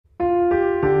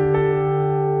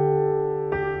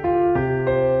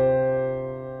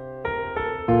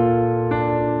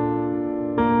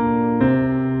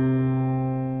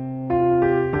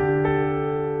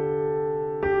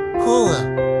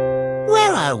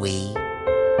we?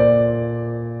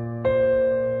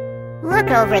 Look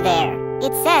over there.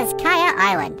 It says Kaya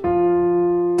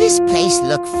Island. This place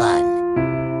look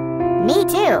fun. Me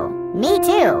too. Me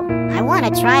too. I want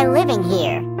to try living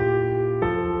here.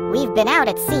 We've been out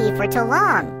at sea for too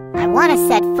long. I want to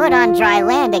set foot on dry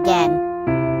land again.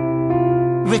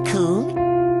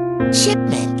 Raccoon?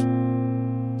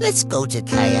 Chipmunk? Let's go to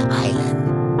Kaya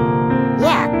Island.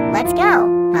 Yeah, let's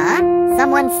go. Huh?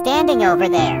 Someone's standing over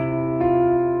there.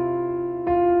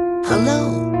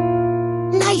 Hello.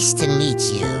 Nice to meet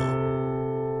you.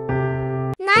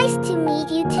 Nice to meet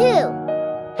you too.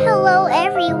 Hello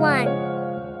everyone.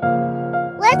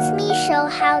 Let me show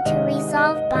how to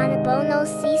resolve Bonobono's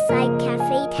Seaside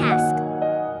Cafe task.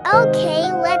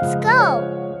 Okay, let's go.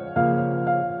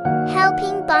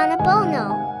 Helping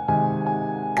Bonobono.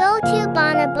 Go to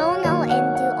Bonobono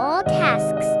and do all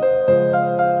tasks.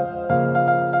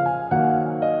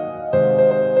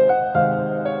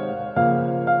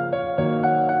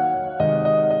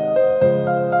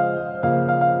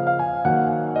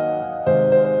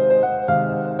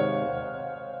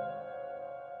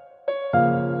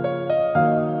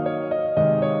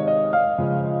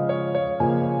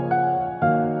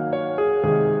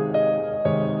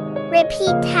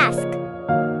 Repeat task.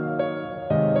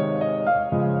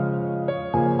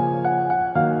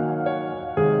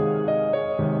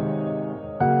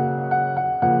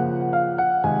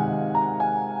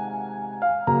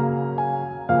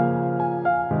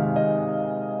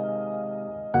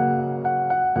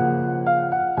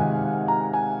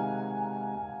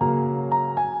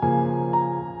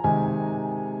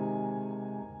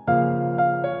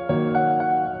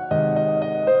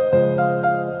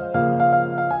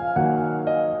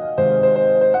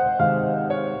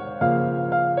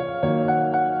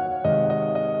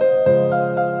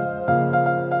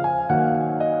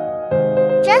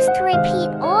 Just repeat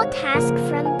all tasks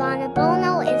from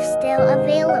Bonobono if still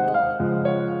available.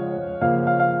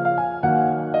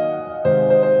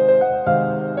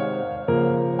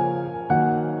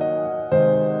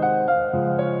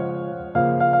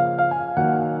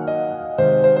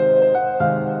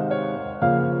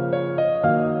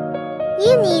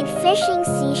 You need fishing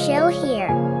seashell here.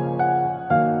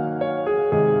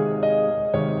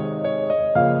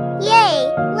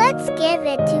 Yay! Let's give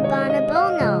it to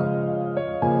Bonobono.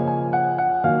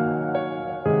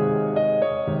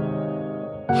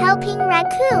 Helping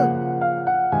Raccoon.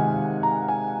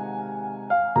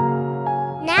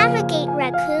 Navigate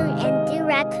Raccoon and do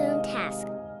Raccoon task.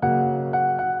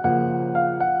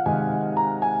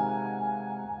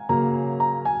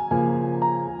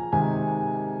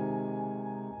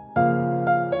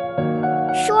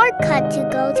 Shortcut to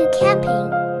go to camping.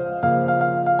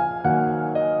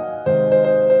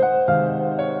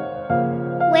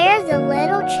 Where's the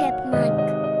little chipmunk?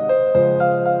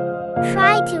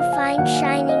 Try to find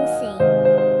Shining Thing.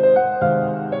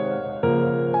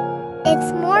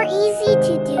 It's more easy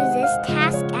to do this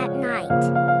task at night.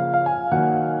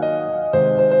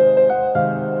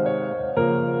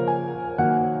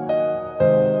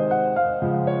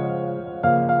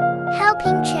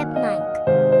 Helping Chipmunk.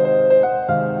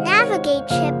 Navigate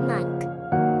Chipmunk.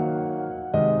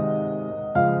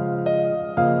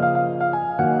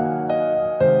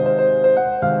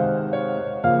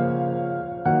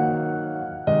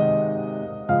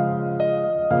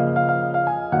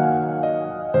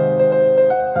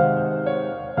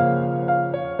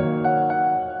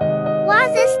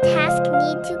 This task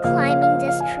need to climbing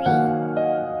this tree.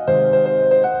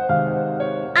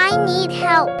 I need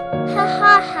help. Ha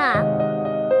ha ha.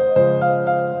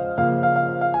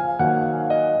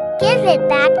 Give it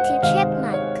back to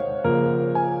Chipmunk.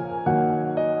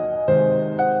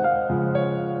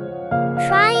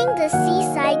 Trying the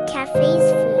Seaside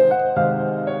Cafe's food.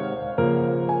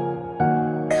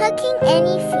 Cooking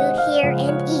any food here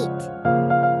and eat.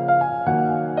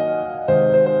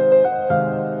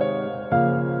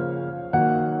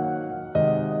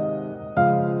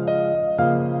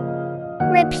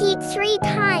 Repeat 3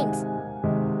 times.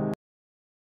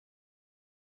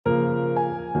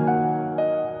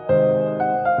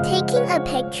 Taking a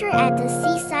picture at the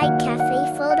Seaside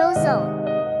Cafe photo zone.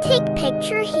 Take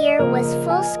picture here was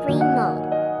full screen mode.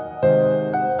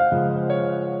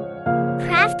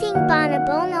 Crafting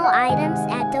Bonobono items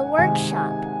at the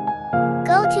workshop.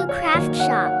 Go to craft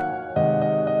shop.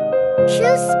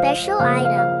 Choose special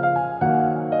item.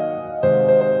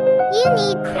 You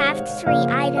need craft 3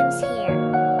 items here.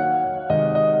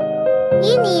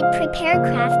 You need prepare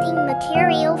crafting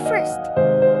material first.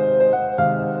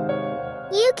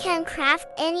 You can craft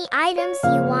any items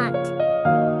you want.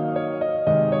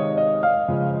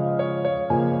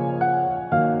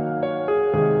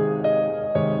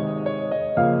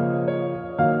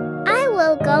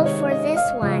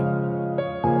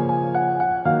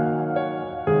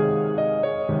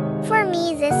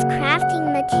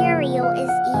 material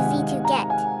is easy to get.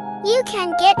 You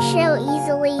can get shell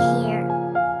easily here.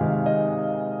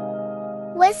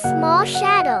 With small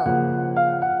shadow.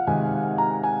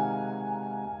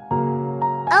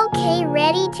 Okay,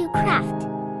 ready to craft.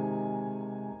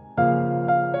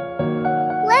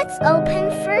 Let's open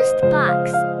first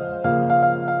box.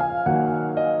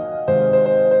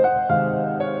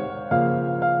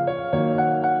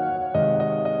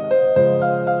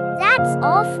 That's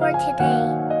all for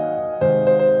today.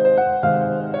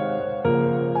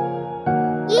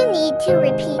 You need to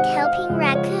repeat helping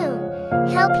raccoon,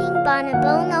 helping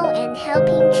Bonobono, and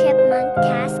helping chipmunk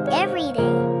task every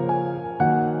day.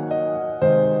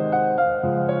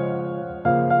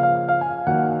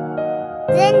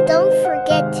 Then don't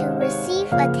forget to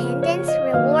receive attendance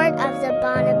reward of the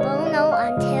Bonobono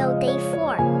until day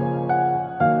 4.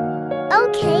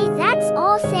 Okay, that's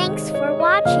all. Thanks for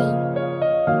watching.